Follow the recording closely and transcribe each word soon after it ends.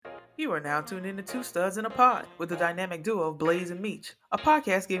You are now tuned in to Two Studs in a Pod with the dynamic duo of Blaze and Meech, a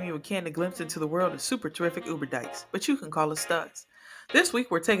podcast giving you a candid glimpse into the world of super terrific Uber dykes, but you can call us studs. This week,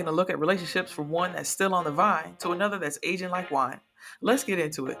 we're taking a look at relationships from one that's still on the vine to another that's aging like wine. Let's get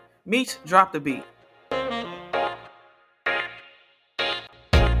into it. Meech, drop the beat.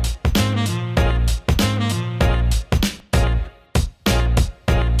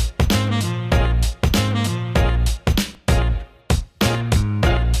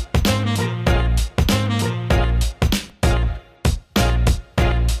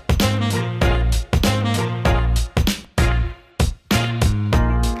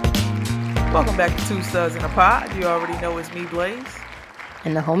 Welcome back to Two Studs in a Pod. You already know it's me, Blaze.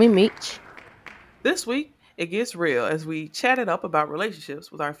 And the homie Meech. This week, it gets real as we chatted up about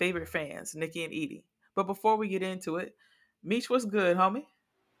relationships with our favorite fans, Nikki and Edie. But before we get into it, Meech, what's good, homie?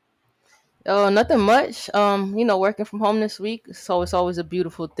 Oh, nothing much. Working from home this week, so it's always a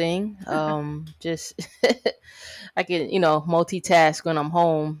beautiful thing. Just I can, multitask when I'm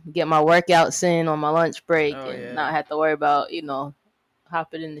home, get my workouts in on my lunch break, and not have to worry about,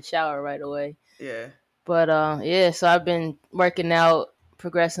 hopping in the shower right away. Yeah. But so I've been working out,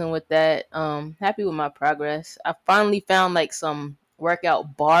 progressing with that. Happy with my progress. I finally found like some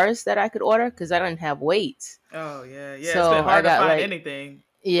workout bars that I could order because I didn't have weights. Oh yeah. So it's been hard I got to find like anything.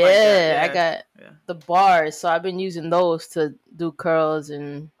 Yeah, like that. I got the bars, so I've been using those to do curls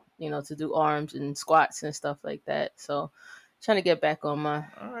and to do arms and squats and stuff like that. So trying to get back on my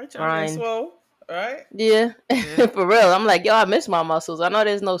grind. Swole. All right. Yeah. For real. I'm like, yo, I miss my muscles. I know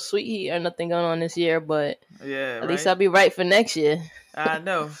there's no sweet heat or nothing going on this year, but at least I'll be right for next year. I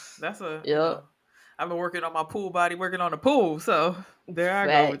know. That's I've been working on my pool body, working on the pool, so there I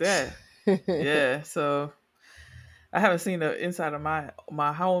go with that. Yeah, so I haven't seen the inside of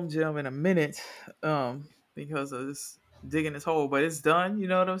my home gym in a minute, because of this digging this hole, but it's done. You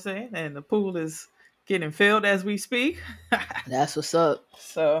know what I'm saying? And the pool is getting filled as we speak. That's what's up.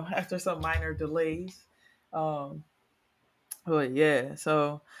 So after some minor delays, but yeah,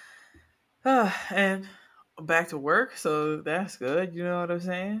 so and back to work, so that's good. You know what I'm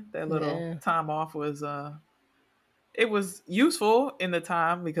saying? That little time off was it was useful in the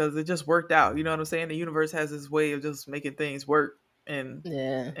time because it just worked out. You know what I'm saying? The universe has this way of just making things work in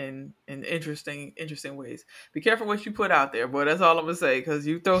interesting ways. Be careful what you put out there, boy. That's all I'm gonna say, because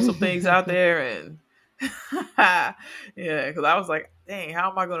you throw some things out there and because I was like, dang, when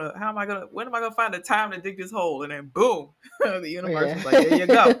am I gonna find the time to dig this hole? And then boom, the universe was like, there you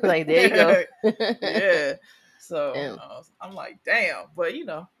go. Like, there you go. Yeah. So I'm like, damn, but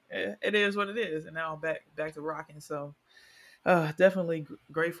it is what it is, and now I'm back to rocking. So definitely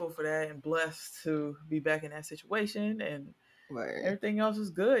grateful for that and blessed to be back in that situation, and everything else is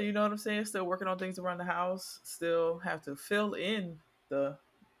good. You know what I'm saying? Still working on things around the house, still have to fill in the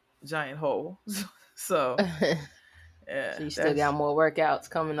giant hole. So yeah, so you still got more workouts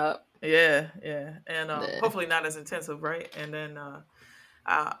coming up. Yeah, and hopefully not as intensive, right? And then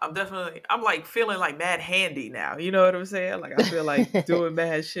I'm like feeling like mad handy now. You know what I'm saying? Like I feel like doing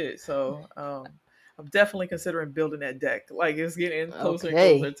mad shit. So I'm definitely considering building that deck. Like it's getting closer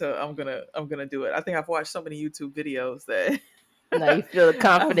and closer to I'm gonna do it. I think I've watched so many YouTube videos that now you feel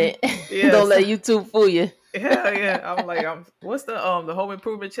confident. Don't let YouTube fool you. Yeah. I'm like, what's the home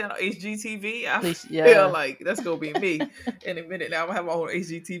improvement channel, HGTV? I feel like that's gonna be me in a minute. Now I'm gonna have my own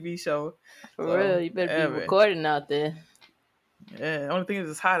HGTV show. For real, you better be recording out there. Yeah, the only thing is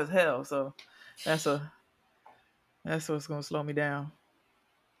it's hot as hell, so that's what's gonna slow me down.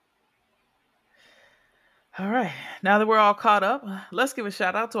 All right, now that we're all caught up, let's give a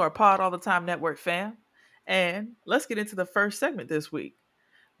shout out to our Pod All the Time Network fam, and let's get into the first segment this week.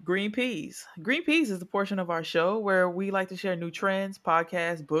 Green Peas. Green Peas is the portion of our show where we like to share new trends,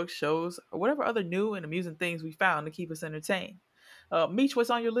 podcasts, books, shows, or whatever other new and amusing things we found to keep us entertained. Meech, what's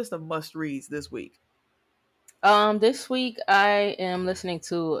on your list of must-reads this week? This week I am listening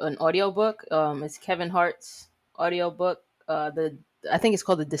to an audiobook. It's Kevin Hart's audiobook. I think it's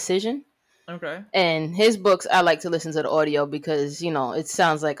called The Decision. Okay. And his books, I like to listen to the audio because, it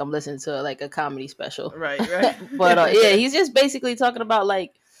sounds like I'm listening to like a comedy special. Right. But he's just basically talking about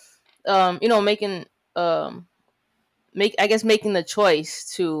like, making making the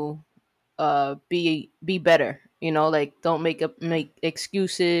choice to be better. Like don't make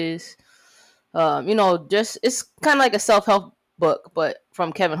excuses. Just it's kind of like a self-help book, but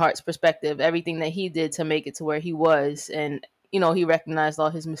from Kevin Hart's perspective, everything that he did to make it to where he was, and he recognized all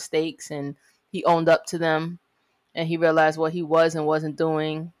his mistakes and he owned up to them, and he realized what he was and wasn't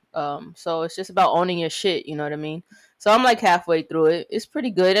doing. So it's just about owning your shit, you know what I mean? So I'm like halfway through it. It's pretty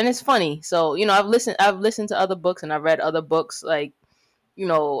good and it's funny. So, I've listened to other books and I've read other books like,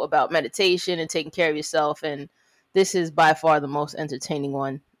 about meditation and taking care of yourself. And this is by far the most entertaining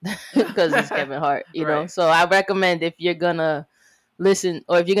one because it's Kevin Hart, Right. So I recommend if you're gonna listen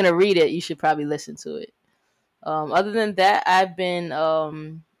or if you're gonna read it, you should probably listen to it. Other than that,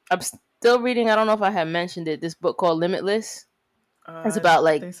 I'm still reading. I don't know if I had mentioned it. This book called Limitless. It's about I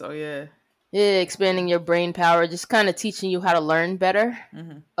like think so. Yeah. expanding your brain power, just kind of teaching you how to learn better.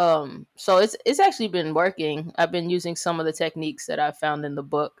 Mm-hmm. So it's actually been working. I've been using some of the techniques that I found in the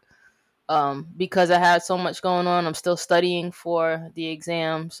book. Because I had so much going on, I'm still studying for the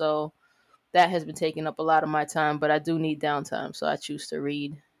exam, so that has been taking up a lot of my time. But I do need downtime, so I choose to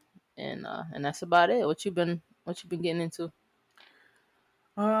read, and that's about it. What you been getting into?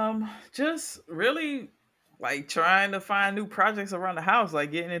 Just really like trying to find new projects around the house,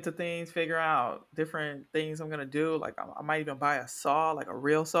 like getting into things, figuring out different things I'm gonna do. Like I might even buy a saw, like a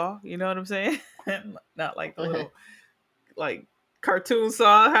real saw. You know what I'm saying? Not like the little like cartoon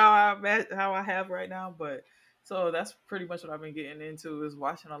saw how I have right now, but so that's pretty much what I've been getting into is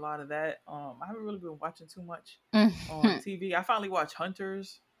watching a lot of that. I haven't really been watching too much on TV. I finally watched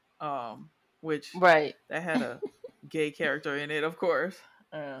Hunters, which Right. that had a gay character in it, of course.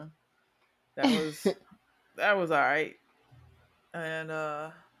 That was that was all right, and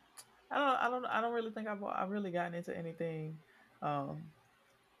I don't really think I've really gotten into anything um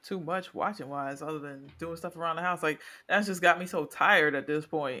too much watching wise other than doing stuff around the house. Like that's just got me so tired at this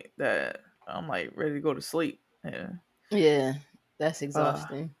point that I'm like ready to go to sleep. Yeah. Yeah, that's Uh,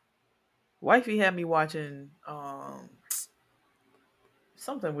 exhausting. Wifey had me watching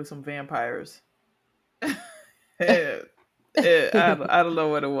something with some vampires. Yeah, I don't know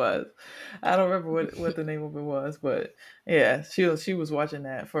what it was. I don't remember what the name of it was, but yeah, she was watching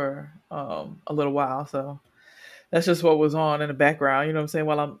that for a little while. So that's just what was on in the background. You know what I'm saying?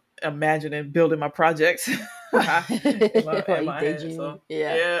 While I'm imagining building my projects in While you my head. daydreaming, So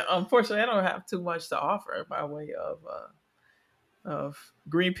yeah. yeah, unfortunately, I don't have too much to offer by way of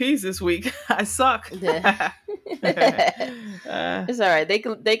green peas this week. I suck. Yeah. It's all right. They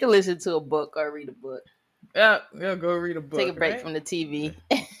can listen to a book or read a book. Yeah, go read a Take a book, break right? from the TV.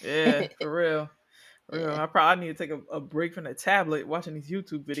 Yeah, for real. For real. Yeah. I probably need to take a break from the tablet watching these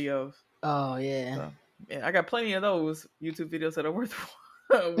YouTube videos. Oh yeah. So yeah, I got plenty of those YouTube videos that are worth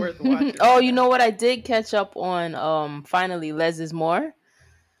worth watching Oh, right you now. know what? I did catch up on finally Less is More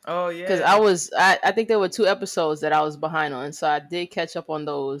Oh because yeah. I think there were 2 episodes that I was behind on, so I did catch up on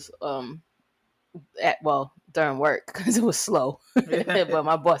those during work because it was slow. Yeah. But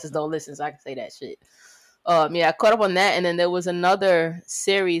my bosses don't listen, so I can say that shit. Yeah, I caught up on that, and then there was another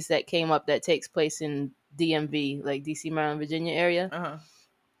series that came up that takes place in DMV, like DC, Maryland, Virginia area, Uh-huh.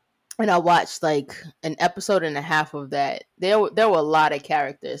 and I watched like an episode and a half of that. There were a lot of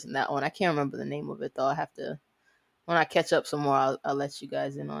characters in that one. I can't remember the name of it though. I have to when I catch up some more. I'll let you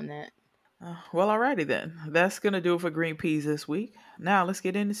guys in on that. Well, alrighty then. That's gonna do it for green peas this week. Now let's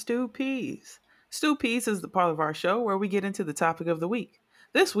get into stewed peas. Stewed peas is the part of our show where we get into the topic of the week.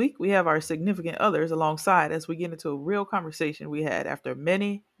 This week we have our significant others alongside as we get into a real conversation we had after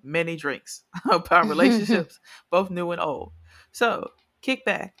many, many drinks about relationships, both new and old. So kick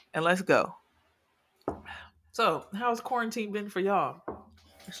back and let's go. So, how's quarantine been for y'all?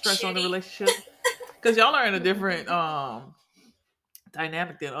 Stress on the Shitty. relationship? Because y'all are in a different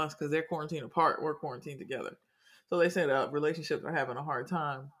dynamic than us because they're quarantined apart. We're quarantined together. So they said relationships are having a hard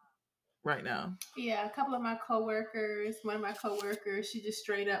time right now. Yeah, a couple of my coworkers, one of my coworkers, she just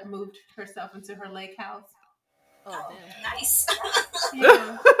straight up moved herself into her lake house. Oh damn! Nice.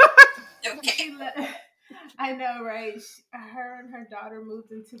 Yeah. Okay. I know, right? Her and her daughter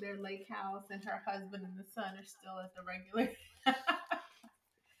moved into their lake house, and her husband and the son are still at the regular.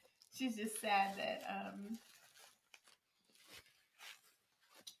 She's just sad that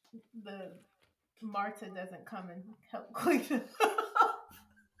the Marta doesn't come and help clean up.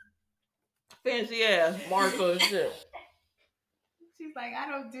 Fancy ass Martha and shit. She's like, I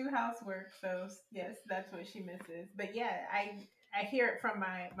don't do housework, so yes, that's what she misses. But yeah, I hear it from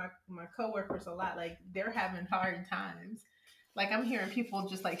my coworkers a lot. Like they're having hard times. Like I'm hearing people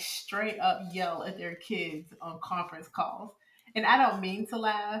just like straight up yell at their kids on conference calls. And I don't mean to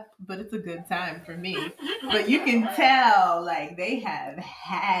laugh, but it's a good time for me. But you can tell like they have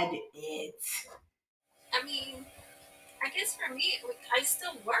had it. I mean, I guess for me, I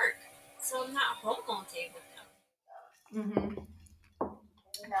still work, so I'm not home all day with them. Mm-hmm.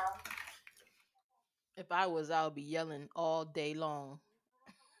 If I was, I would be yelling all day long.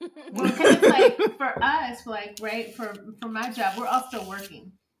 Well, because it's like for us, like right for my job, we're all still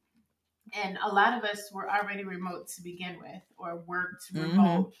working, and a lot of us were already remote to begin with, or worked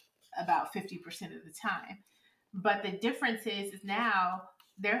remote about 50% of the time. But the difference is now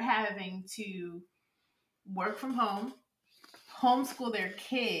they're having to work from home, homeschool their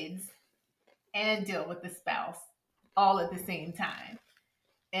kids, and deal with the spouse all at the same time.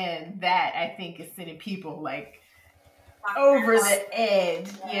 And that I think is sending people like over the edge.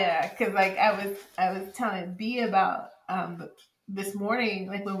 Yeah, because like I was telling B about this morning,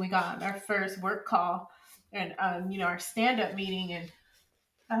 like when we got on our first work call and our stand up meeting, and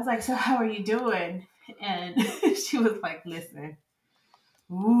I was like, "So how are you doing?" And she was like, "Listen,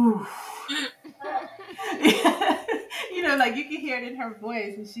 ooh." Like you can hear it in her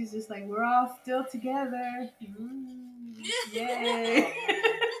voice, and she's just like, "We're all still together." Yay.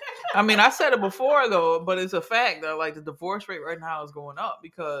 I mean, I said it before though, but it's a fact that like the divorce rate right now is going up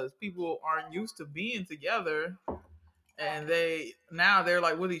because people aren't used to being together, and they're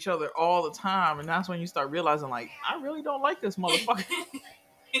like with each other all the time, and that's when you start realizing like I really don't like this motherfucker.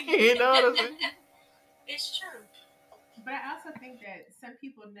 You know what I'm saying? It's true. But I also think that some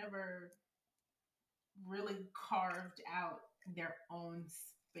people never really carved out their own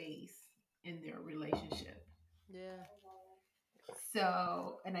space in their relationship. Yeah.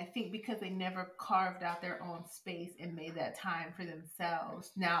 So, and I think because they never carved out their own space and made that time for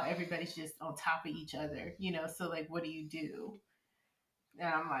themselves, now everybody's just on top of each other, So, like, what do you do? And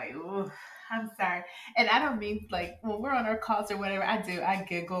I'm like, ooh, I'm sorry. And I don't mean like when we're on our calls or whatever, I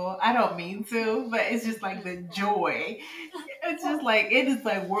giggle. I don't mean to, but it's just like the joy. It's just like, it is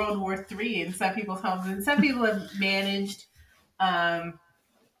like World War III in some people's homes. And some people have managed, and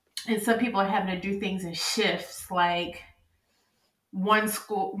some people are having to do things in shifts. Like one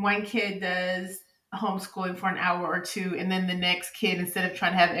kid does homeschooling for an hour or two, and then the next kid, instead of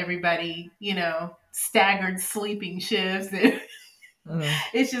trying to have everybody, staggered sleeping shifts,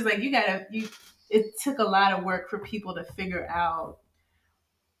 it's just like it took a lot of work for people to figure out.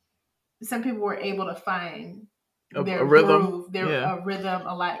 Some people were able to find their rhythm, groove, a rhythm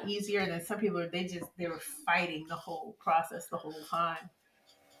a lot easier, and then some people they were fighting the whole process the whole time.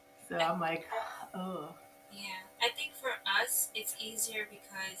 So I'm like, oh. Yeah, I think for us it's easier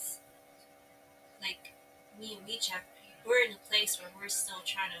because, like, me and Jeff, we're in a place where we're still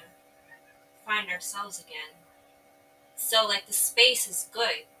trying to find ourselves again. So like the space is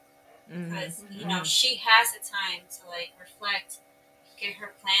good because she has the time to like reflect, get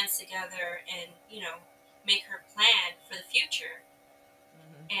her plans together, and make her plan for the future.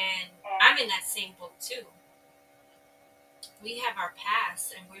 And I'm in that same boat too. We have our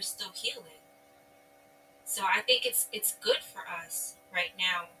past and we're still healing. So I think it's good for us right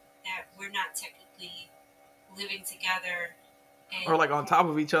now that we're not technically living together or like on top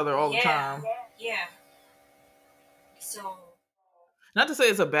of each other all the time. Yeah. So not to say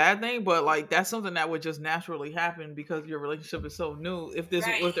it's a bad thing, but like that's something that would just naturally happen because your relationship is so new. If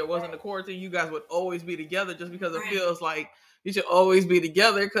there wasn't a quarantine, you guys would always be together just because it feels like you should always be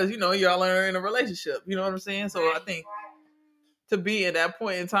together because y'all are in a relationship. You know what I'm saying? So I think to be at that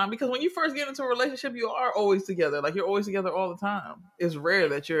point in time, because when you first get into a relationship, you are always together. Like you're always together all the time. It's rare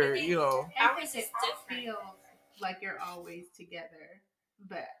that you're, I think it feels like you're always together,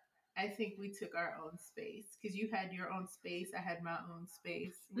 but I think we took our own space because you had your own space. I had my own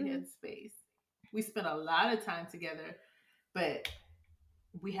space. We had space. We spent a lot of time together, but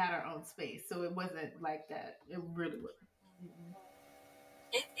we had our own space. So it wasn't like that. It really wasn't.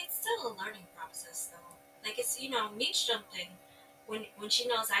 It's still a learning process though. Like it's me jumping when she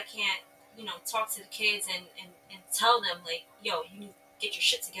knows I can't talk to the kids and tell them like, yo, you need to get your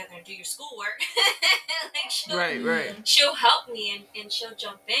shit together and do your schoolwork. Like she'll help me and she'll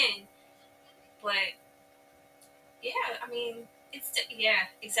jump in. But yeah, I mean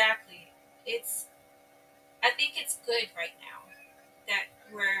exactly. I think it's good right now that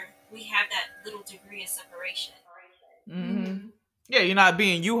we have that little degree of separation. Mm-hmm. Yeah, you're not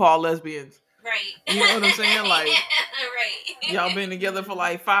being U-Haul lesbians. Right. You know what I'm saying? Like, right. Y'all been together for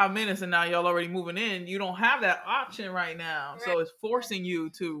like 5 minutes and now y'all already moving in. You don't have that option right now. Right. So it's forcing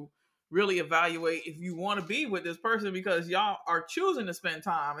you to really evaluate if you want to be with this person because y'all are choosing to spend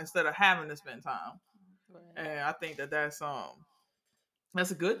time instead of having to spend time. Right. And I think that's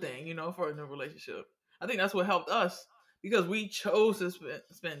a good thing, for a new relationship. I think that's what helped us because we chose to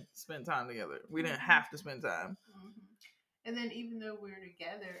spend time together. We didn't have to spend time. Mm-hmm. And then even though we're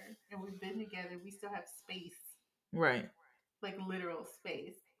together and we've been together, we still have space. Right. Like literal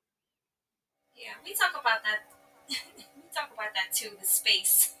space. Yeah, we talk about that. We talk about that too, the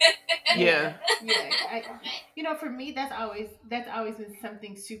space. Yeah. Yeah. For me, that's always been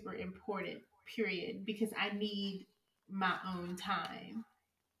something super important, period, because I need my own time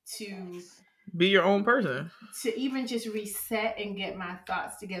to be your own person. To even just reset and get my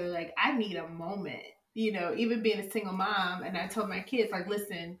thoughts together. Like I need a moment even being a single mom, and I told my kids, like,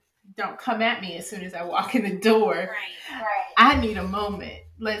 listen, don't come at me as soon as I walk in the door. Right. I need a moment.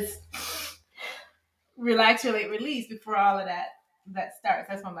 Let's relax, relate, release before all of that starts.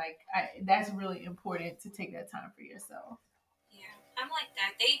 That's why I'm like, that's really important to take that time for yourself. Yeah, I'm like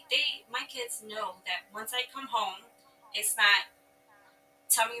that. My kids know that once I come home, it's not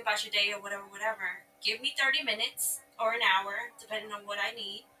tell me about your day or whatever. Give me 30 minutes or an hour, depending on what I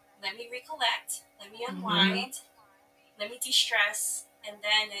need. Let me recollect. Let me unwind. Mm-hmm. Let me de-stress, and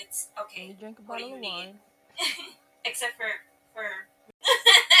then it's okay. Drink a what do bottle you of need? Wine. Except for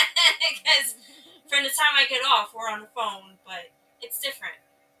because from the time I get off, we're on the phone, but it's different.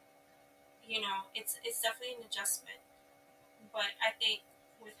 It's definitely an adjustment. But I think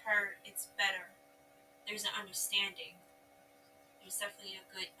with her, it's better. There's an understanding. There's definitely a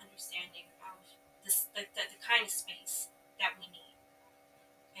good understanding of this, the kind of space that we need.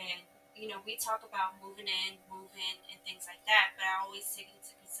 And we talk about moving in, and things like that. But I always take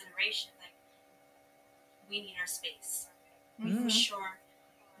into consideration like we need our space. We for sure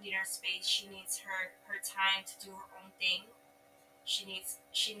need our space. She needs her time to do her own thing. She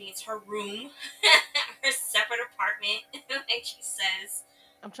needs her room, her separate apartment, like she says.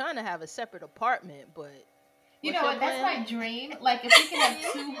 I'm trying to have a separate apartment, but you know what? That's my dream. Like if we can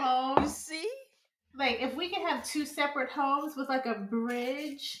have 2 homes. You see? Like if we can have 2 separate homes with like a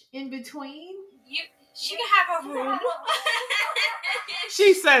bridge in between. She can have a room.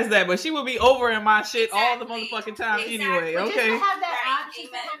 She says that, but she will be over in my shit all the motherfucking time anyway. But okay. Just to have that option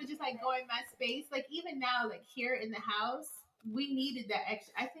to kind of just like go in my space. Like even now, like here in the house, we needed that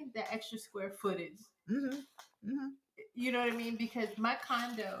extra. I think that extra square footage. You know what I mean? Because my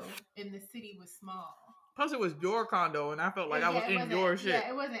condo in the city was small. Plus, it was your condo, and I felt like I was in your shit. Yeah,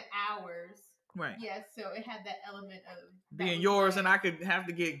 it wasn't ours. Right. Yeah, so it had that element of being yours, and I could have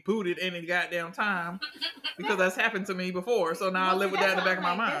to get booted any goddamn time because that's happened to me before. So now I live with that in the back of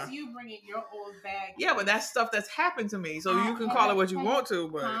my mind. That's you bringing your old bag. Yeah, but that's stuff that's happened to me. So you can call it what you want to,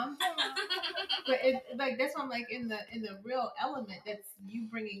 but that's why I'm like in the real element. That's you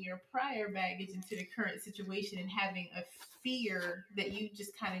bringing your prior baggage into the current situation and having a fear that you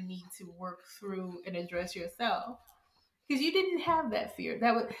just kind of need to work through and address yourself. Because you didn't have that fear.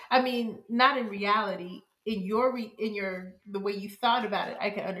 That was, not in reality. In the way you thought about it, I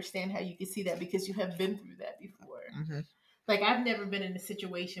can understand how you can see that because you have been through that before. Mm-hmm. Like I've never been in a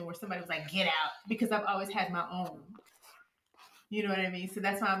situation where somebody was like, "Get out," because I've always had my own. You know what I mean? So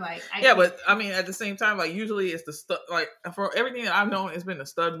that's why I'm like, but at the same time, like usually it's the stud. Like for everything that I've known, it's been the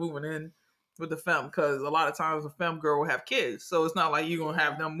stud moving in with the femme because a lot of times a femme girl will have kids, so it's not like you're gonna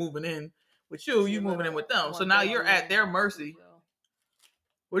have them moving in with you moving in with them. So now you're at their mercy.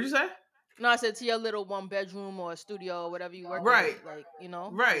 What'd you say? No, I said to your little 1-bedroom or a studio or whatever you work right. in.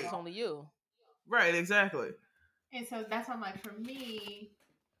 Like, right. It's only you. Right, exactly. And so that's why I'm like, for me,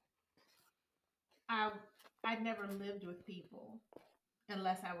 I'd never lived with people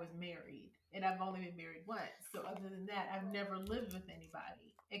unless I was married. And I've only been married once. So other than that, I've never lived with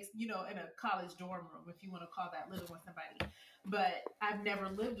anybody. In a college dorm room, if you want to call that living with somebody. But I've never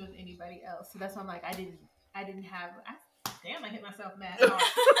lived with anybody else. So that's why I'm like, I didn't have. Damn, I hit myself mad hard.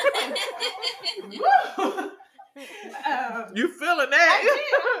 You feeling that? I did.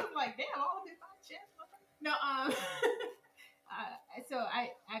 I was like, damn, all of it my chest. No, so I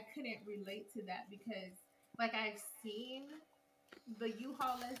couldn't relate to that because like I've seen the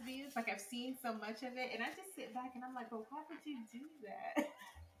U-Haul lesbians, like I've seen so much of it, and I just sit back and I'm like, well, why would you do that?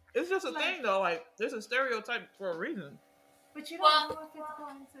 It's just a thing though, like there's a stereotype for a reason. But you don't know if it's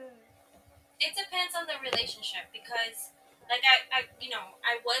going to. It depends on the relationship because like I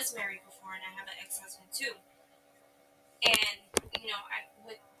was married before and I have an ex-husband too. And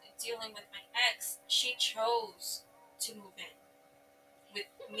with dealing with my ex, she chose to move in with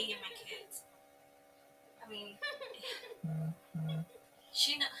me and my kids. I'm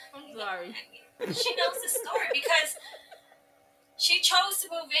sorry. She knows the story because she chose to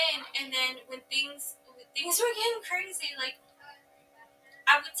move in, and then when things were getting crazy, like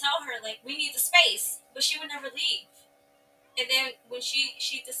I would tell her like we need the space, but she would never leave. And then when she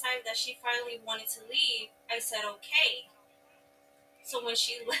decided that she finally wanted to leave, I said okay. So when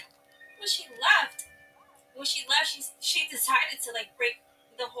she left, she decided to like break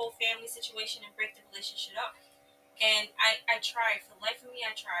the whole family situation and break the relationship up. And I tried, for the life of me,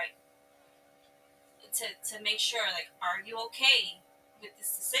 I tried to make sure, like, are you okay with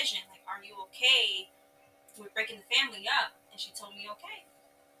this decision? Like, are you okay with breaking the family up? And she told me okay.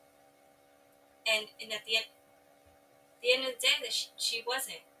 And at the end of the day, that she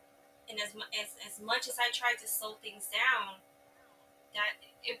wasn't. And as much as I tried to slow things down, that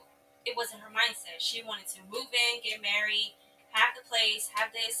it wasn't her mindset. She wanted to move in, get married, have the place,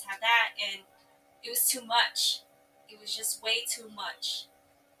 have this, have that, and it was too much. It was just way too much,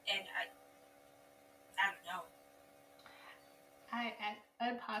 and I don't know.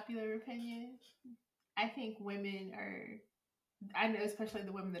 Unpopular opinion. I think women are. I know, especially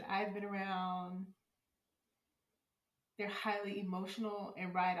the women that I've been around. They're highly emotional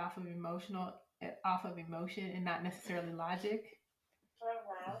and ride off of emotion and not necessarily logic.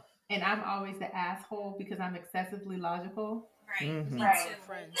 And I'm always the asshole because I'm excessively logical. Right. Mm-hmm. Me too.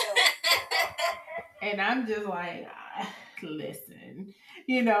 Friends. And I'm just like, listen,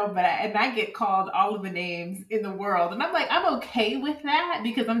 but I get called all of the names in the world. And I'm like, I'm okay with that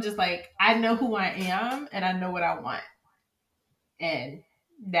because I'm just like, I know who I am and I know what I want. And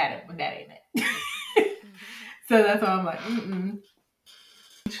that ain't it. So that's why I'm like,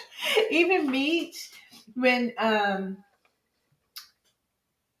 Even Meech, when I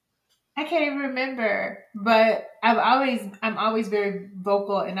can't even remember, but I'm always very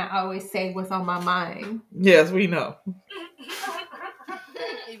vocal and I always say what's on my mind. Yes, we know.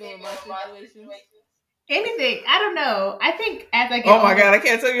 Even with my situations. Anything. I don't know. I think as I get Oh my God, I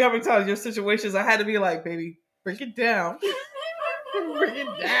can't tell you how many times your situations I had to be like, baby, break it down. Break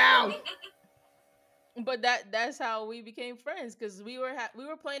it down. But that's how we became friends because we were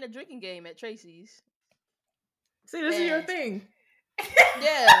playing a drinking game at Tracy's. See, this is your thing.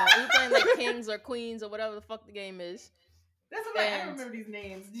 Yeah, we were playing like Kings or Queens or whatever the fuck the game is. That's what I don't remember these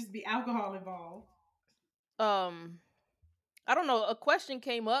names. Just be alcohol involved. I don't know. A question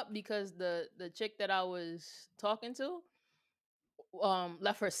came up because the chick that I was talking to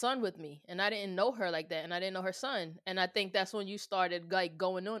left her son with me, and I didn't know her like that, and I didn't know her son, and I think that's when you started like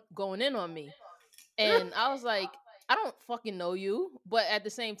going in on me, and I was like, I don't fucking know you, but at the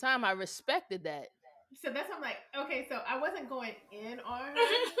same time, I respected that. So that's what I'm like, okay, so I wasn't going in on her.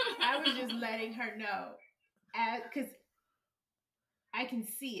 I was just letting her know. Because I can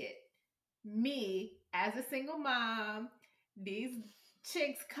see it. Me, as a single mom, these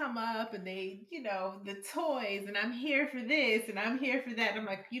chicks come up and they, the toys, and I'm here for this and I'm here for that. And I'm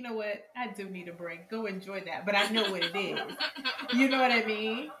like, you know what? I do need a break. Go enjoy that. But I know what it is. You know what I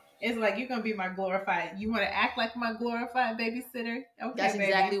mean? It's like, you're going to be my glorified. You want to act like my glorified babysitter? Okay, that's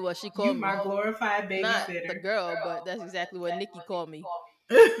exactly what she called me. My glorified babysitter. Not the girl, but that's exactly what Nikki called me.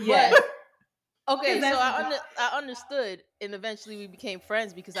 Yes. Okay, so I understood, and eventually we became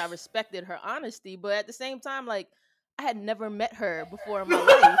friends because I respected her honesty. But at the same time, like, I had never met her before in my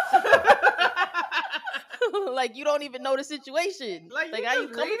life. Like, you don't even know the situation. Like how you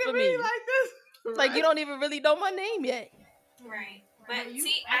coming for me? Like this? Right? Like, you don't even really know my name yet. Right. But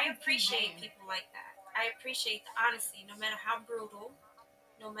see, I appreciate people like that. I appreciate the honesty, no matter how brutal,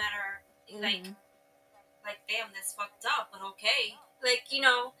 no matter like damn, that's fucked up, but okay. Like,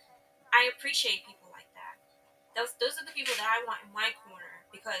 I appreciate people like that. Those are the people that I want in my corner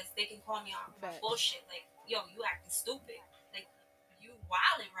because they can call me on my bullshit. Like, yo, you acting stupid. Like, you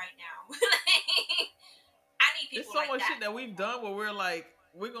wilding right now. I need people like that. There's so much shit that we've done where we're like,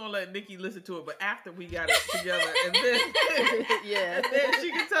 we're gonna let Nikki listen to it, but after we got it together, and then yeah, and then she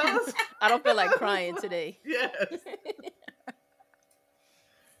can tell us. I don't feel like crying today. Yes.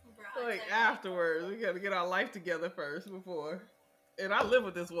 Like afterwards, we gotta get our life together first before. And I live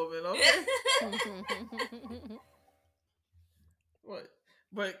with this woman, okay? What?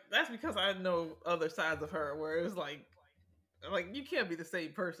 But that's because I know other sides of her where it's like you can't be the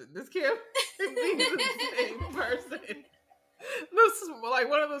same person. This can't be the same person. Like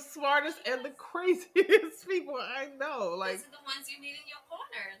one of the smartest and the craziest people I know. Like, those are the ones you need in your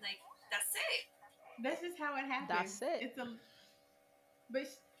corner. Like, that's it. That's just how it happens. That's it. But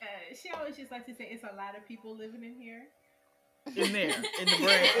she always just likes to say it's a lot of people living in here. In there, in the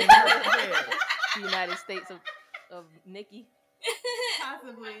brain, in her head. The United States of Nikki.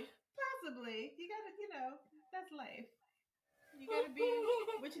 Possibly. You gotta, that's life. You gotta be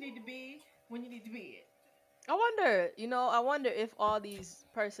what you need to be when you need to be it. I wonder if all these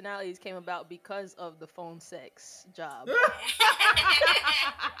personalities came about because of the phone sex job.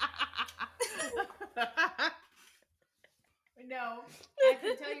 No, I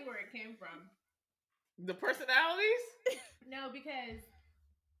can tell you where it came from. The personalities? No, because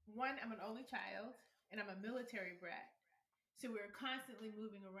one, I'm an only child and I'm a military brat. So we were constantly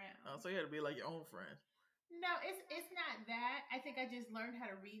moving around. Oh, so you had to be like your own friend. No, it's not that. I think I just learned how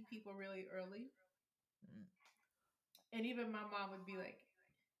to read people really early. And even my mom would be like,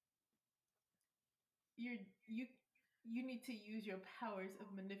 you need to use your powers of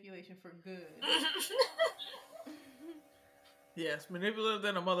manipulation for good. Yes, manipulative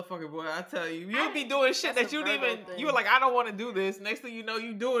than a motherfucker, boy. I tell you, you'll be doing shit that you didn't even. You were like, I don't want to do this. Next thing you know,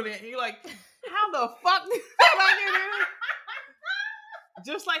 you doing it, and you're like, how the fuck did I get here?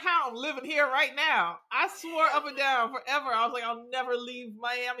 Just like how I'm living here right now. I swore up and down forever. I was like, I'll never leave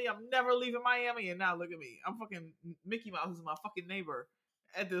Miami. I'm never leaving Miami. And now look at me. I'm fucking Mickey Mouse is my fucking neighbor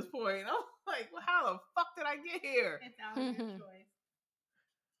at this point. I'm like, well, how the fuck did I get here? It's our good choice.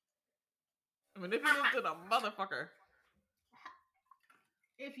 Manipulative to the motherfucker.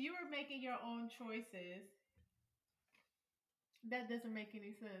 If you were making your own choices, that doesn't make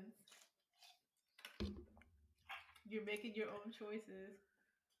any sense. You're making your own choices.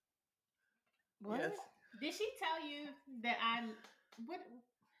 What? Yes. Did she tell you that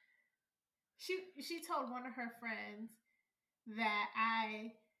she told one of her friends that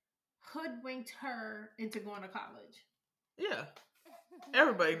I hoodwinked her into going to college. Yeah.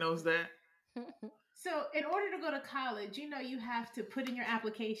 Everybody knows that. So in order to go to college, you have to put in your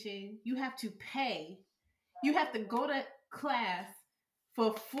application. You have to pay. You have to go to class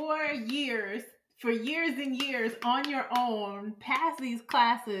for 4 years, for years and years on your own, pass these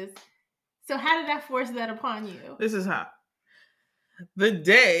classes. So how did that force that upon you? This is how. The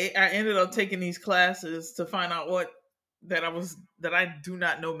day I ended up taking these classes to find out that I do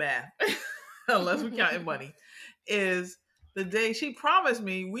not know math, unless we counting money, is the day she promised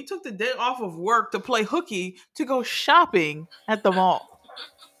me. We took the day off of work to play hooky to go shopping at the mall.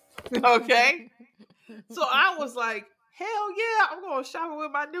 Okay? So I was like, hell yeah, I'm going shopping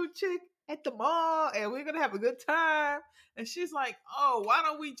with my new chick at the mall and we're going to have a good time. And she's like, oh, why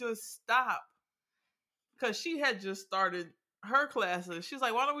don't we just stop? Because she had just started her classes. She's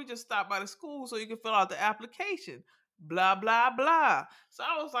like, why don't we just stop by the school so you can fill out the application? Blah, blah, blah. So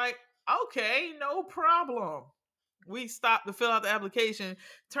I was like, okay, no problem. We stopped to fill out the application.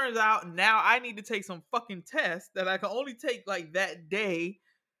 Turns out now I need to take some fucking tests that I can only take like that day.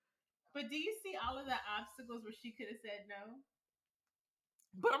 But do you see all of the obstacles where she could have said no?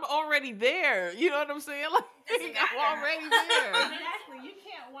 But I'm already there. You know what I'm saying? Like, I'm already there. Exactly. You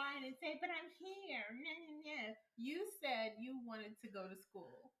can't whine and say, but I'm here. Nah. You said you wanted to go to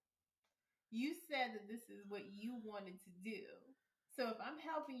school. You said that this is what you wanted to do. So if I'm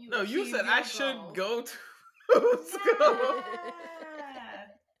helping you, no, you said I should go to school.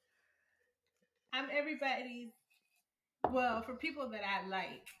 I'm everybody's. Well, for people that I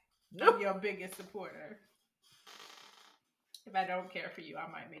like, I'm your biggest supporter. If I don't care for you, I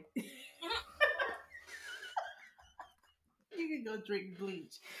might make. You can go drink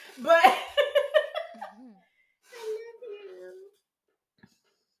bleach, but I love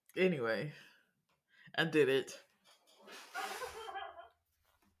you. Anyway, I did it.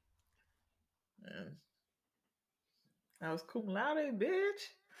 And I was cum laude,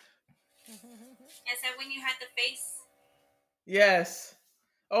 bitch. Is that when you had the face? Yes.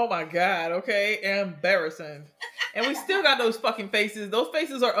 Oh my God. Okay. Embarrassing. And we still got those fucking faces. Those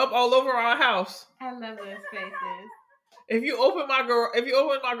faces are up all over our house. I love those faces. If you open my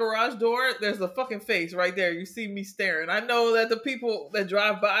garage door, there's a fucking face right there. You see me staring. I know that the people that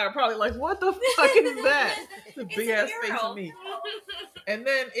drive by are probably like, "What the fuck is that?" It's a big ass face of me. And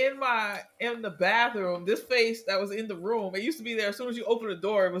then in the bathroom, this face that was in the room, it used to be there as soon as you open the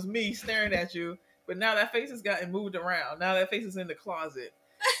door. It was me staring at you. But now that face has gotten moved around. Now that face is in the closet.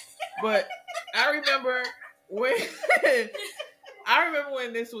 But I remember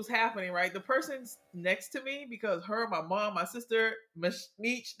when this was happening, right? The person's next to me, because her, my mom, my sister,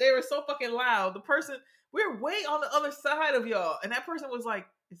 Meech, they were so fucking loud. The person, we're way on the other side of y'all. And that person was like,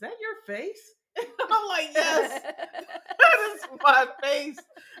 is that your face? I'm like, yes, that is my face.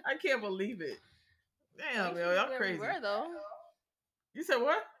 I can't believe it. Damn, yo, y'all crazy. We were, though. You said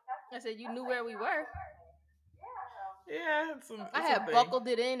what? I said you knew where we were. Yeah, I had buckled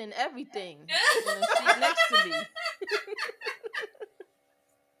it in and everything. In the seat next to me.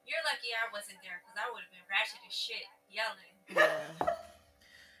 You're lucky I wasn't there, because I would have been ratchet as shit, yelling. Yeah.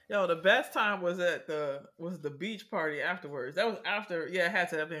 Yo, the best time was the beach party afterwards. That was after, it had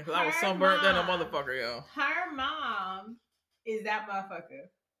to have been, because I was sunburnt than a motherfucker, yo. Her mom is that motherfucker.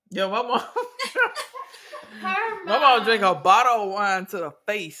 Yo, my mom. My mom drank a bottle of wine to the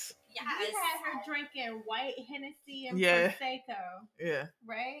face. Yes. You had her drinking white Hennessy and Prosecco. Yeah.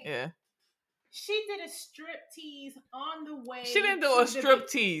 Right? Yeah. She did a strip tease on the way. She didn't do a strip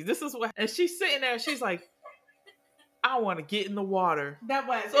tease. This is what, and she's sitting there. She's like, I want to get in the water. That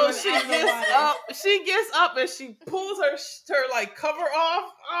was so she gets up. She gets up and she pulls her like cover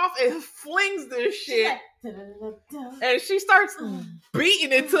off and flings this shit. Like, and she starts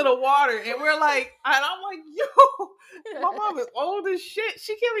beating into the water, and we're like, and I'm like, yo, my mom is old as shit.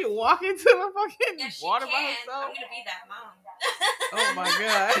 She can't even walk into the fucking water by herself. I'm gonna be that mom. Oh my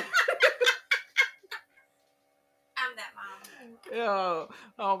god. I'm that mom. Yo,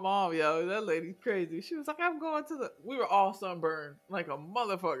 oh mom, yo, that lady's crazy. She was like, I'm going to the. We were all sunburned like a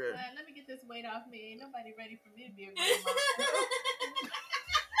motherfucker. Let me get this weight off me. Ain't nobody ready for me to be a grandma.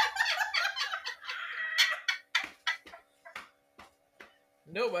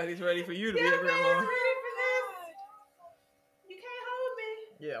 Nobody's ready for you to be a grandma. Ready for this. You can't hold me.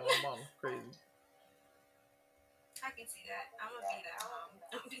 Yeah, my mom's crazy. I can see that. I'm gonna be that mom.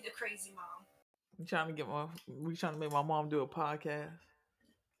 I'm gonna be the crazy mom. We trying to make my mom do a podcast.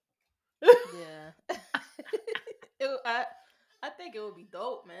 Yeah. I think it would be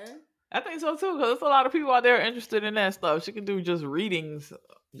dope, man. I think so too, because there's a lot of people out there interested in that stuff. She can do just readings,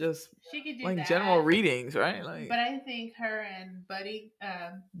 she could do like that. general readings, right? Like, but I think her and Buddy,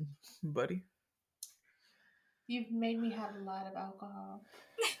 you've made me have a lot of alcohol.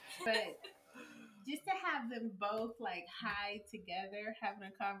 But just to have them both like high together having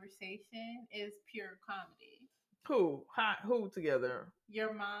a conversation is pure comedy. Who? Who together?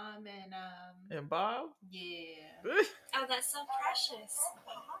 Your mom and Bob? Yeah. Oh, that's so precious.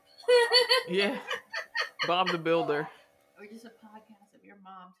 Yeah. Bob the Builder. Or just a podcast of your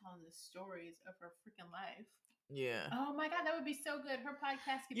mom telling the stories of her freaking life. Yeah. Oh my god, that would be so good. Her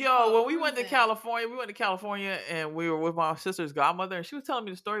podcast could be when we went to California and we were with my sister's godmother, and she was telling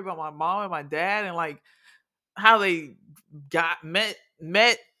me the story about my mom and my dad and like how they met,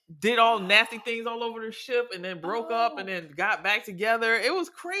 did all nasty things all over the ship, and then broke up, and then got back together. It was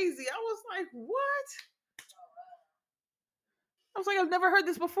crazy. I was like, what? I was like, I've never heard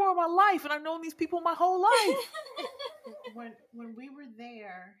this before in my life, and I've known these people my whole life. When we were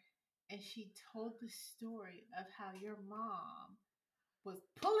there, and she told the story of how your mom was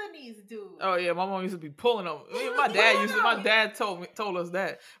pulling these dudes. Oh yeah, my mom used to be pulling them. My dad told us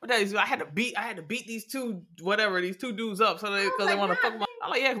that. My dad used to, I had to beat these two dudes up because they want to fuck. I'm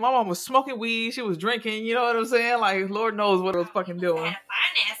like, yeah, my mom was smoking weed, she was drinking. You know what I'm saying? Like, Lord knows what I was fucking doing.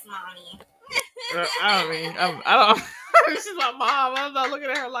 Fine-ass mommy. I don't. She's my mom. I'm not looking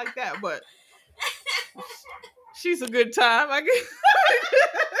at her like that, but she's a good time, I guess.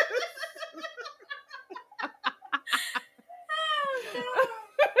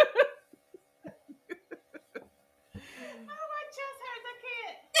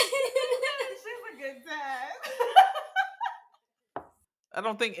 I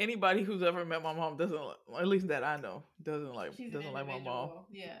don't think anybody who's ever met my mom doesn't, at least that I know, doesn't like my mom.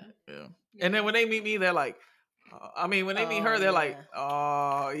 Yeah. And then when they meet me, they're like, when they meet her, they're like,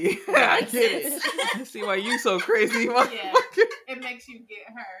 oh yeah, I get it. I see why you so crazy, motherfucker. Yeah, it makes you get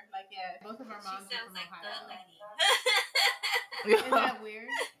her. Like, yeah, both of our moms are from Ohio. Isn't that weird?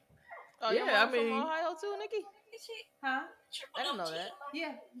 Oh, yeah, from Ohio too, Nikki? Huh? I don't know that.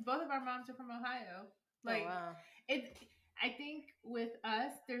 Yeah, both of our moms are from Ohio. Like, I think with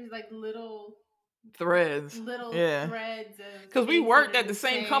us, there's like little threads. Threads of, because we worked at the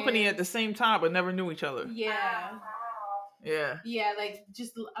same company at the same time, but never knew each other. Yeah, like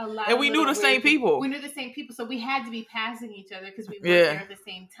just a lot. And we knew the same people. We knew the same people, so we had to be passing each other because we worked there at the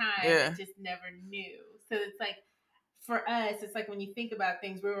same time. And just never knew. So it's like, for us, it's like when you think about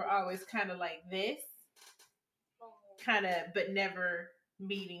things, we were always kind of like this, but never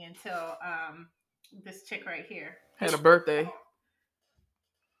meeting until this chick right here had a birthday.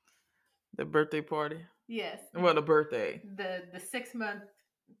 The birthday party. Yes. Well, the birthday. The 6 month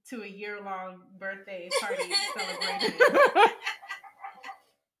to a year long birthday party celebration.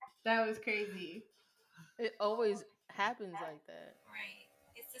 That was crazy. It always happens like that. Right.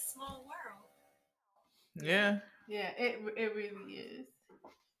 It's a small world. Yeah. Yeah, it really is.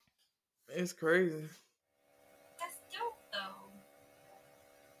 It's crazy. That's dope, though.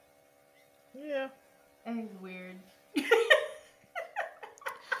 Yeah. And weird.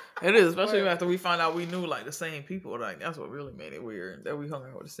 It is, especially after we found out we knew like the same people. Like, that's what really made it weird, that we hung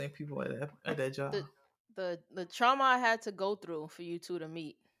out with the same people at that job. The trauma I had to go through for you two to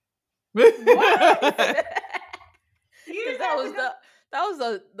meet. What? that was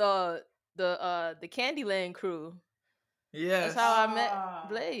the Candyland crew. Yes. That's how I met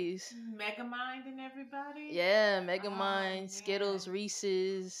Blaze. Megamind and everybody? Yeah, Megamind, Skittles,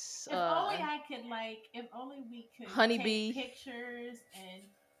 Reese's. If only we could Honeybee. take pictures and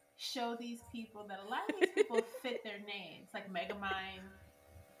show these people that a lot of these people fit their names. Like Megamind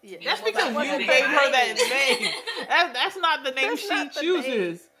Yeah. That's because you gave her that name. That's not the name she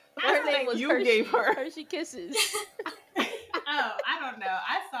chooses. Her name was you Hershey. Gave her. Hershey Kisses. Oh, I don't know.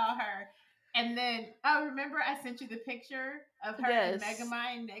 I saw her, and then remember I sent you the picture of her and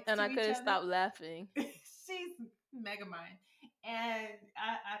Megamind next to each other, and I couldn't stop laughing. She's Megamind, and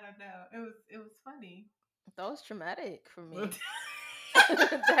I don't know. It was funny. That was traumatic for me.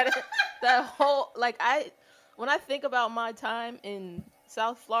 that whole when I think about my time in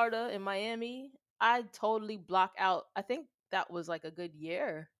South Florida in Miami, I totally block out. I think that was like a good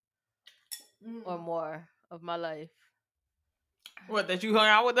year or more of my life. What, that you hung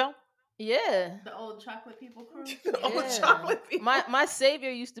out with them? Yeah. The old chocolate people crew. Old chocolate people. My savior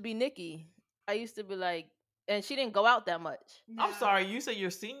used to be Nikki. I used to be like, and she didn't go out that much. No. I'm sorry, you said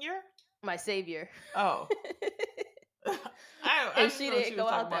your senior? My savior. Oh. I she didn't go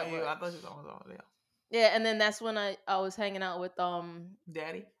out that much. I thought she was talking about you. Yeah, and then that's when I was hanging out with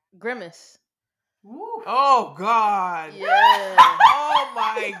Daddy Grimace. Woo. Oh God. Yeah. Oh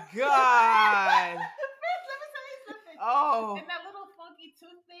my God. Let me tell you something. Oh. And that little funky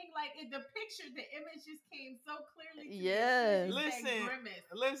tooth thing, like in the picture, the image just came so clearly to yeah. me. Listen,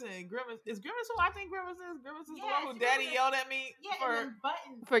 Grimace. Is Grimace who I think Grimace is? Grimace is the one who Daddy yelled at me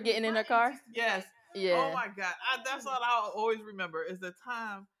for getting in her car? Yes. Yeah. Oh my God. That's all I'll always remember is the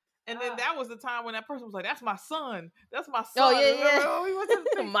time. And then that was the time when that person was like, "That's my son. That's my son." Oh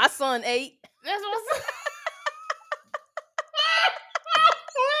yeah. My son 8. That's my son.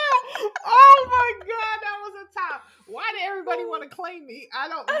 Oh my God, that was a top. Why did everybody want to claim me? I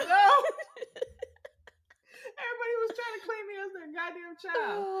don't know. Everybody was trying to claim me as their goddamn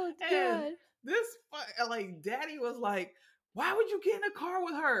child. Oh and God. this Daddy was like, "Why would you get in a car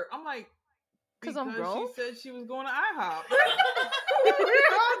with her?" I'm like, because I'm grown. She said she was going to IHOP. We were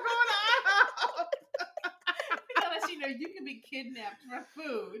all going to IHOP. Because you can be kidnapped for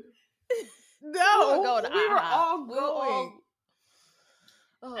food. No, we were all going.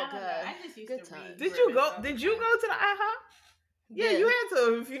 Oh God! I just used Good to time. read. Did you go to the IHOP? Yeah, you had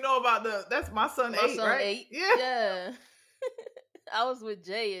to. If you know about that's my son 8, right? 8. Yeah. I was with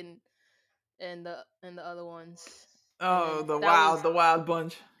Jay and the other ones. Oh, the wild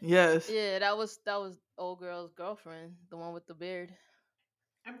bunch. Yes. Yeah, that was old girl's girlfriend, the one with the beard.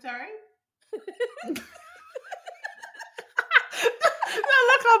 I'm sorry. Now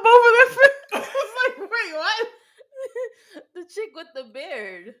look how both of them. I was like, wait, what? The chick with the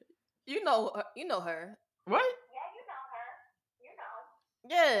beard. You know her. What?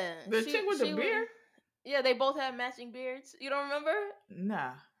 Yeah. The chick with the beard? Yeah, they both have matching beards. You don't remember?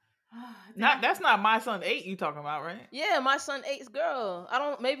 Nah. That's not my son 8 you talking about, right? Yeah, my son 8's girl.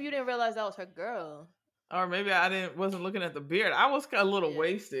 Maybe you didn't realize that was her girl. Or maybe I wasn't looking at the beard. I was a little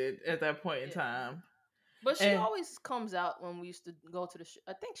wasted at that point in time. But she always comes out when we used to go to the show.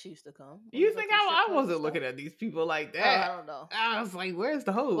 I think she used to come. You think I wasn't looking at these people like that? I don't know. I was like, where's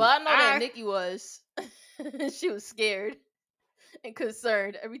the hose? Well, I know that Nikki was. She was scared and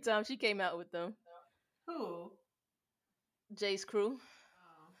concerned every time she came out with them. Who? Jay's crew.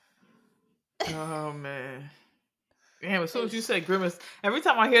 Oh man. Damn, as soon as you say Grimace, every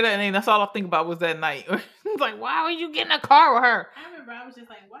time I hear that name, that's all I think about was that night. It's like, why would you get in a car with her? I remember I was just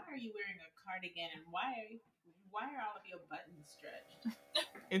like, why are you wearing a cardigan and why are all of your buttons stretched?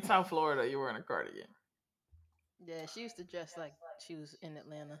 In South Florida, you're wearing a cardigan. Yeah, she used to dress like she was in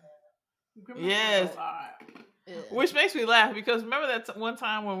Atlanta. Yes. Yeah. Which makes me laugh because remember that one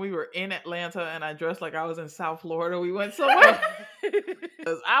time when we were in Atlanta and I dressed like I was in South Florida? We went somewhere.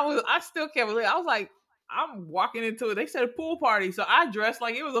 I still can't believe it. I was like, I'm walking into it. They said a pool party. So I dressed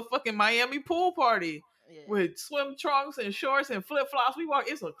like it was a fucking Miami pool party with swim trunks and shorts and flip flops. We walk.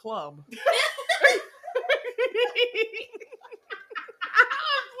 It's a club. I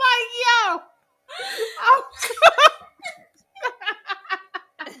was like, yo.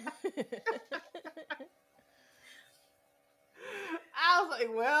 I was like,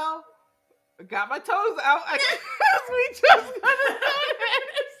 well, I got my toes out. I guess we just gonna do this.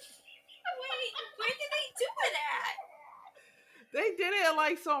 Wait, where did they do it at? They did it at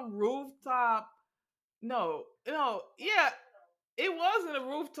like some rooftop. No, yeah, it wasn't a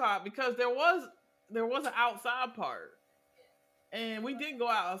rooftop because there was an outside part, and we didn't go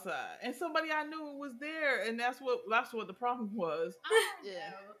outside. And somebody I knew was there, and that's what the problem was. All I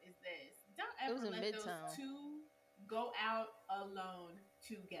know is this: don't ever let those two go out alone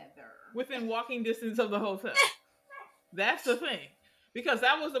together within walking distance of the hotel. That's the thing. Because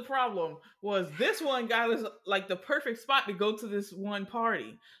that was the problem, was this one got us like the perfect spot to go to this one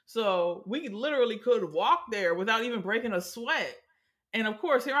party. So we literally could walk there without even breaking a sweat. And of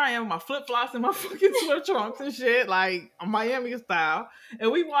course, here I am, my flip flops and my fucking swim trunks and shit, like Miami style.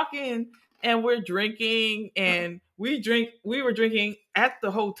 And we walk in and we're drinking, and we were drinking at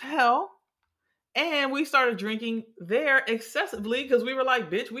the hotel. And we started drinking there excessively because we were like,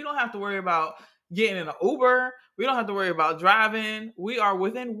 bitch, we don't have to worry about getting in an Uber. We don't have to worry about driving. We are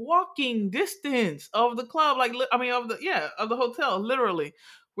within walking distance of the club, of the hotel, literally.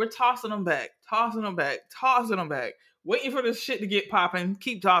 We're tossing them back, tossing them back, tossing them back, waiting for this shit to get popping,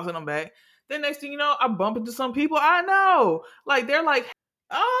 keep tossing them back. Then next thing you know, I bump into some people I know. Like, they're like,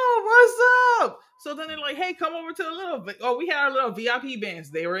 oh, what's up? So then they're like, hey, come over to the little, we had our little VIP bands.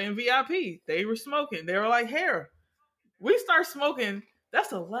 They were in VIP. They were smoking. They were like, here. We start smoking. That's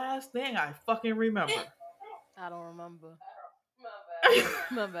the last thing I fucking remember. I don't remember.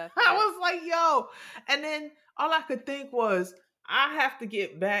 I was like, yo. And then all I could think was, I have to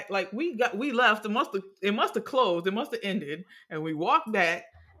get back. Like, we left. It must have closed. It must have ended. And we walked back.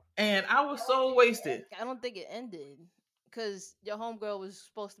 And I was so wasted. I don't think it ended. Because your homegirl was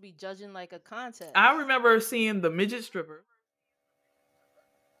supposed to be judging like a contest. I remember seeing the midget stripper.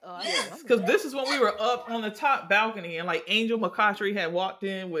 Oh, yes, because this is when we were up on the top balcony, and like Angel McCautry had walked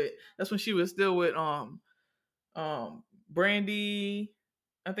in with. That's when she was still with Brandy,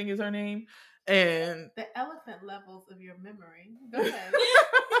 I think is her name, and the elephant levels of your memory. Go ahead.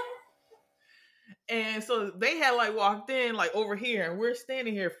 And so they had like walked in like over here, and we're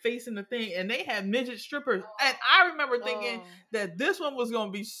standing here facing the thing, and they had midget strippers. And I remember thinking that this one was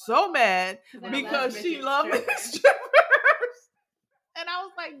gonna be so mad because she loved midget strippers. And I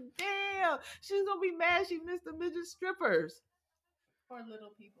was like, damn, she's gonna be mad she missed the midget strippers. Or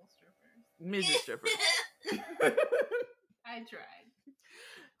little people strippers. Midget strippers. I tried.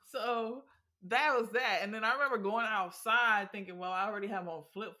 So that was that. And then I remember going outside thinking, well, I already have on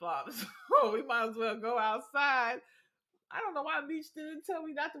flip-flops, so we might as well go outside. I don't know why Beach didn't tell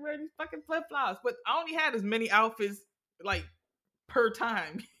me not to wear these fucking flip-flops, but I only had as many outfits like per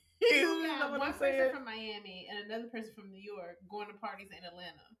time. You know what one person from Miami and another person from New York going to parties in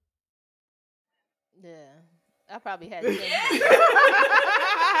Atlanta. Yeah. I probably had the same.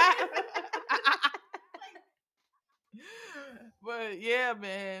 But yeah,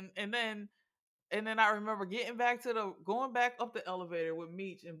 man. And then I remember going back up the elevator with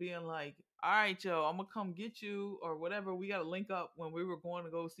Meech and being like, all right, yo, I'm gonna come get you or whatever. We gotta link up when we were going to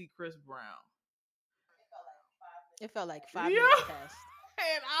go see Chris Brown. It felt like 5 minutes past.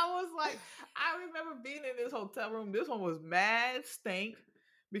 And I was like, I remember being in this hotel room. This one was mad stink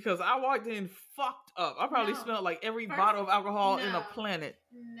because I walked in fucked up. I probably smelled like every bottle of alcohol in the planet.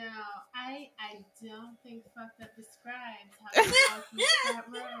 No, I don't think fucked up describes how you walked into that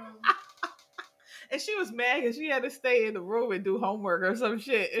room. And she was mad because she had to stay in the room and do homework or some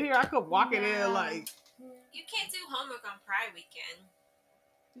shit. And here I come walking in like, you can't do homework on Pride weekend.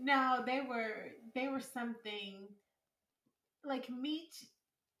 No, they were something. Like, Meech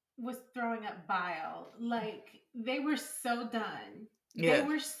was throwing up bile. Like, they were so done. Yeah. They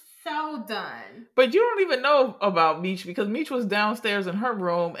were so done. But you don't even know about Meech because Meech was downstairs in her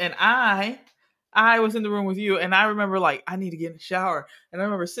room, and I was in the room with you, and I remember, like, I need to get in the shower. And I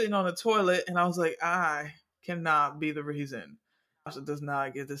remember sitting on the toilet, and I was like, I cannot be the reason Sasha does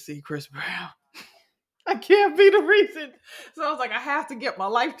not get to see Chris Brown. I can't be the reason. So I was like, I have to get my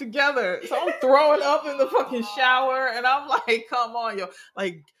life together. So I'm throwing up in the fucking shower. And I'm like, come on, yo.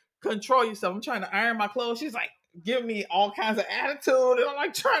 Like, control yourself. I'm trying to iron my clothes. She's like, giving me all kinds of attitude. And I'm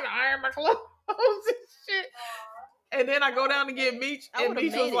like, trying to iron my clothes and shit. And then I go down to get Meech. And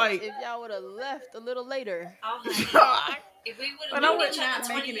Meech was like, if y'all would have left a little later. If we would have known each other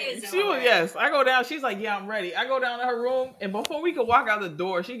 20 years ago. Yes. I go down. She's like, yeah, I'm ready. I go down to her room. And before we could walk out the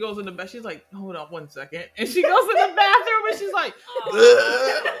door, she goes in the bed. She's like, hold on 1 second. And she goes in the bathroom and she's like, baby.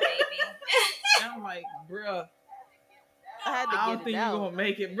 And I'm like, bruh. I don't think you're going to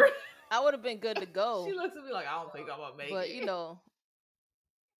make it, bruh. I would have been good to go. She looks at me like, I don't think I'm going to make it. But, you know,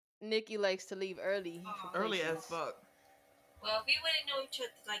 Nikki likes to leave early. Early as fuck. Well, if we would have known each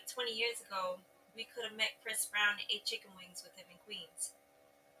other like 20 years ago, we could have met Chris Brown and ate chicken wings with him in Queens.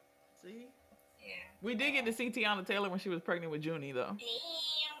 See? Yeah. We did get to see Tiana Taylor when she was pregnant with Junie, though.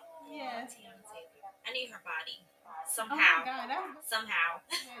 Yeah. I need her body. Somehow. Oh my God, somehow.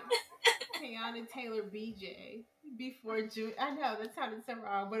 Tiana Taylor BJ. Before Junie. I know, that sounded so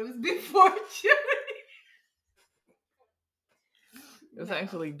wrong, but it was before Junie. It was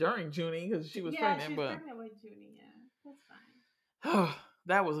actually during Junie because she was pregnant. She was pregnant with Junie, yeah. That's fine.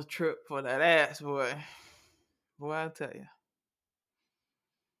 That was a trip for that ass, boy. Boy, I tell you.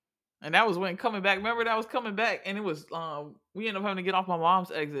 And that was when coming back. Remember that was coming back, and it was we ended up having to get off my mom's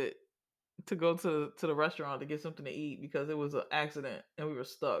exit to go to the restaurant to get something to eat because it was an accident and we were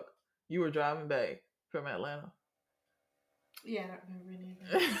stuck. You were driving back from Atlanta. Yeah, I don't remember any of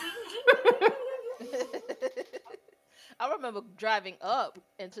that. I remember driving up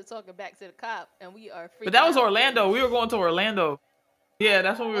and to talking back to the cop, and we are freaking. But that was Orlando. We were going to Orlando. Yeah,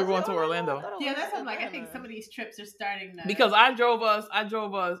 that's when we were going to Orlando. Yeah, that's what I'm like. I think some of these trips are starting to... Because I drove us.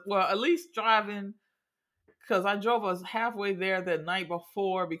 Well, at least driving. Because I drove us halfway there the night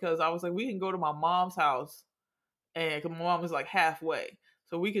before because I was like, we can go to my mom's house, and my mom was like halfway,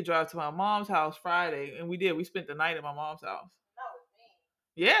 so we could drive to my mom's house Friday, and we did. We spent the night at my mom's house.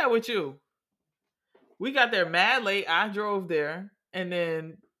 Yeah, with you. We got there mad late. I drove there, and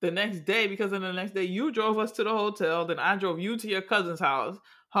then the next day, because then the next day you drove us to the hotel, then I drove you to your cousin's house,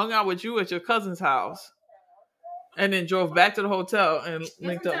 hung out with you at your cousin's house, and then drove back to the hotel and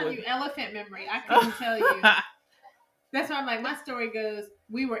linked up with you. Elephant memory. I couldn't tell you. That's why I'm like, my story goes,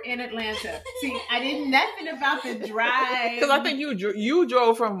 we were in Atlanta. See, I did nothing about the drive. Because I think you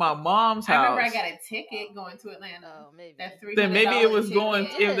drove from my mom's house. I remember I got a ticket going to Atlanta. Oh, maybe. Then maybe it was ticket. going,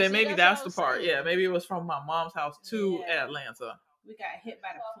 then maybe that's the part. Yeah, maybe it was from my mom's house to Atlanta. We got hit by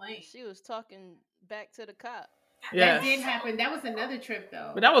the plane. She was talking back to the cop. Yes. That did happen. That was another trip though.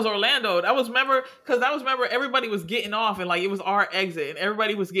 But that was Orlando. That was remember everybody was getting off and like it was our exit and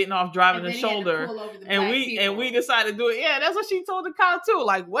everybody was getting off driving the shoulder and we decided to do it. Yeah, that's what she told the cop too.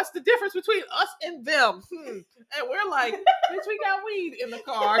 Like, what's the difference between us and them? And we're like, bitch, we got weed in the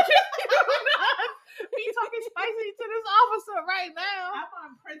car. Be talking spicy to this officer right now. I'm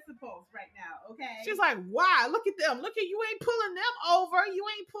on principles right now, okay? She's like, why? Look at them. Look at you ain't pulling them over. You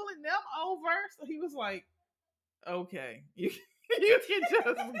ain't pulling them over. So he was like, okay, you can just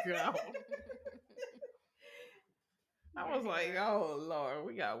go. I was like, oh Lord,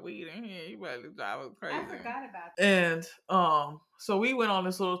 we got weed in here. You better drive us crazy. I forgot about that. And so we went on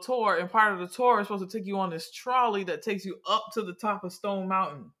this little tour, and part of the tour is supposed to take you on this trolley that takes you up to the top of Stone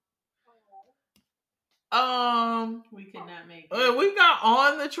Mountain. We could not make it. We got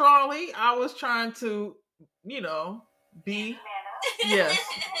on the trolley. I was trying to, be yes,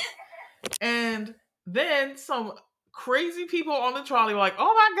 and then some crazy people on the trolley were like,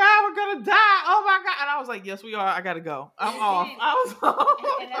 "Oh my God, we're gonna die! Oh my God!" And I was like, "Yes, we are. I gotta go. I'm off." I was off.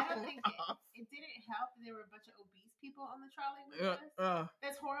 And I don't think it didn't help that there were a bunch of obese people on the trolley with us.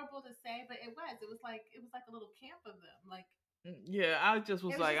 That's horrible to say, but it was. It was like a little camp of them. Like, yeah, I just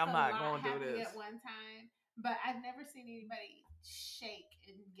was like, I'm not going to do this at one time. But I've never seen anybody shake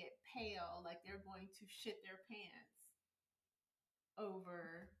and get pale like they're going to shit their pants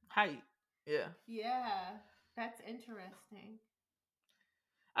over height. Yeah. Yeah, that's interesting.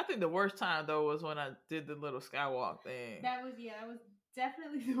 I think the worst time though was when I did the little skywalk thing. That was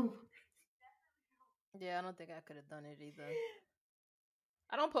definitely the worst. Yeah, I don't think I could have done it either.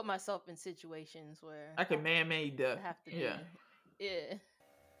 I don't put myself in situations where I can man-made death. I have to. Yeah.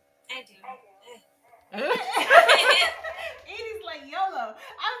 I do. Edie's like YOLO.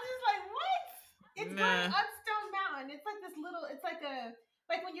 I'm just like, what? It's going up Stone Mountain. It's like this little. It's like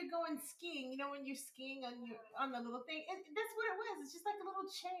when you're going skiing. You know, when you're skiing on the little thing. That's what it was. It's just like a little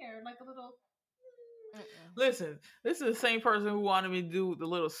chair, like a little. Listen, this is the same person who wanted me to do the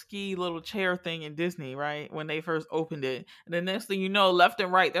little chair thing in Disney, right? When they first opened it. And the next thing you know, left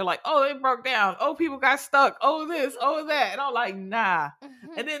and right, they're like, oh, it broke down. Oh, people got stuck. Oh, this, oh, that. And I'm like, nah.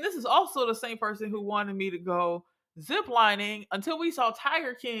 And then this is also the same person who wanted me to go ziplining until we saw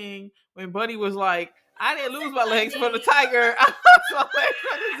Tiger King when Buddy was like, I didn't lose my legs for the tiger. I lost my legs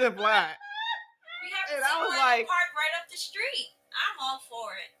for the zip line. We have to park right up the street. I'm all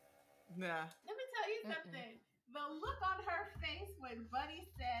for it. Nah. Let me tell you something. The look on her face when Buddy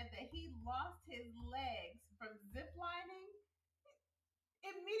said that he lost his legs from ziplining,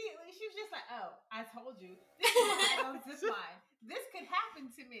 immediately she was just like, oh, I told you. This is why I don't zipline. This could happen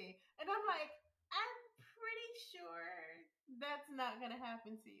to me. And I'm like, I'm pretty sure that's not going to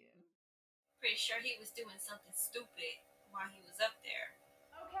happen to you. Pretty sure he was doing something stupid while he was up there.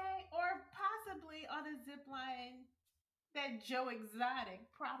 Okay, or possibly on a zipline that Joe Exotic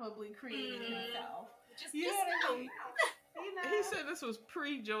probably created himself. Just you know what I mean? He said this was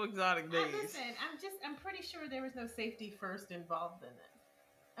pre-Joe Exotic days. Listen, I'm pretty sure there was no safety first involved in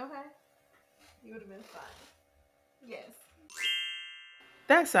it. Okay. You would have been fine. Yes.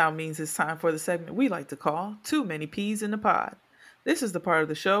 That sound means it's time for the segment we like to call Too Many Peas in the Pod. This is the part of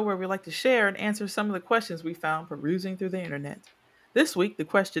the show where we like to share and answer some of the questions we found perusing through the internet. This week, the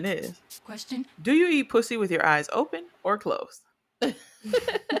question is, do you eat pussy with your eyes open or closed?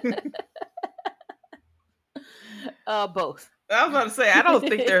 Both. I was about to say, I don't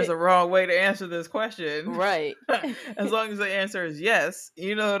think there's a wrong way to answer this question. Right. As long as the answer is yes.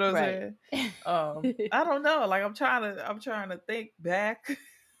 You know what I'm saying? I don't know. Like I'm trying to think back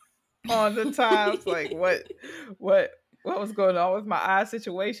on the times, like what was going on with my eye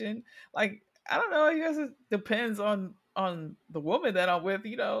situation. Like, I don't know, I guess it depends on the woman that I'm with,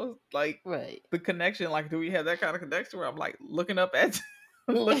 like right. the connection. Like, do we have that kind of connection where I'm like looking up at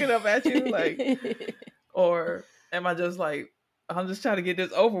you, like, or am I just like, I'm just trying to get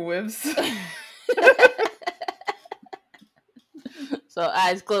this over with? So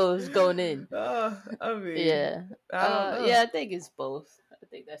eyes closed going in. I mean, yeah. I don't know. Yeah, I think it's both. I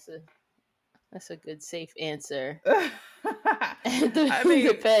think that's a good safe answer. I mean,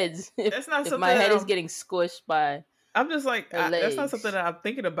 depends. That's not if something my head is getting squished by. I'm just like, that's not something that I'm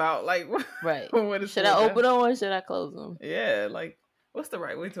thinking about. Like, right? Should I open them or should I close them? Yeah, like, what's the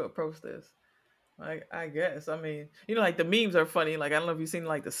right way to approach this? Like, I guess. I mean, like the memes are funny. Like, I don't know if you've seen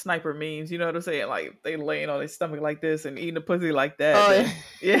like the sniper memes. You know what I'm saying? Like, they laying on their stomach like this and eating the pussy like that. Oh,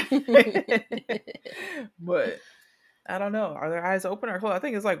 yeah. But I don't know. Are their eyes open or closed? I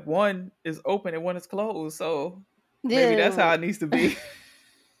think it's like one is open and one is closed. So maybe that's how it needs to be.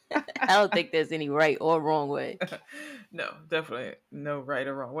 I don't think there's any right or wrong way. No, definitely no right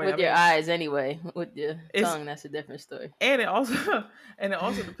or wrong way. With your eyes anyway. With your tongue, that's a different story. And it also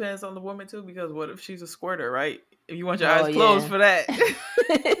depends on the woman too, because what if she's a squirter, right? If you want your eyes closed for that,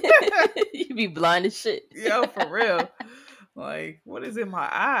 you be blind as shit. Yo, for real. Like, what is in my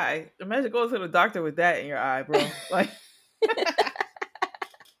eye? Imagine going to the doctor with that in your eye, bro. Like,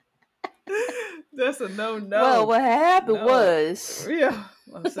 that's a no. Well, what happened was, yeah.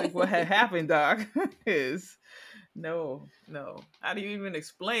 I'm saying what had happened, Doc, is no. How do you even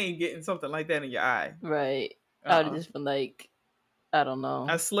explain getting something like that in your eye? Right. I would have just been like, I don't know.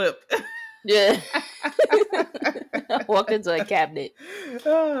 I slipped. Yeah. I walked into a cabinet.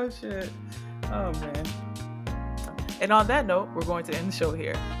 Oh, shit. Oh, man. And on that note, we're going to end the show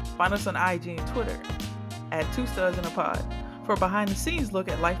here. Find us on IG and Twitter at 2 Studs in a Pod. For a behind-the-scenes look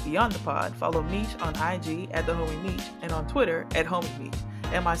at life beyond the pod, follow Meech on IG at the Homie Meech and on Twitter at Homie Meech,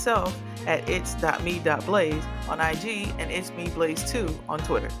 and myself at its.me.blaze on IG and itsmeblaze2 on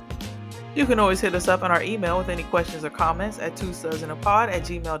Twitter. You can always hit us up on our email with any questions or comments at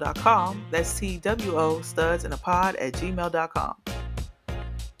 2studsinapod@gmail.com. That's TWO studsinapod@gmail.com.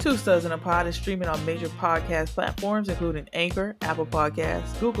 2 Studs in a Pod is streaming on major podcast platforms including Anchor, Apple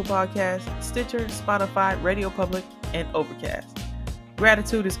Podcasts, Google Podcasts, Stitcher, Spotify, Radio Public, and Overcast.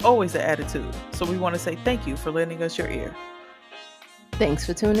 Gratitude is always the attitude, so we want to say thank you for lending us your ear. Thanks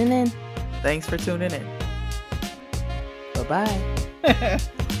for tuning in. Thanks for tuning in. Bye-bye.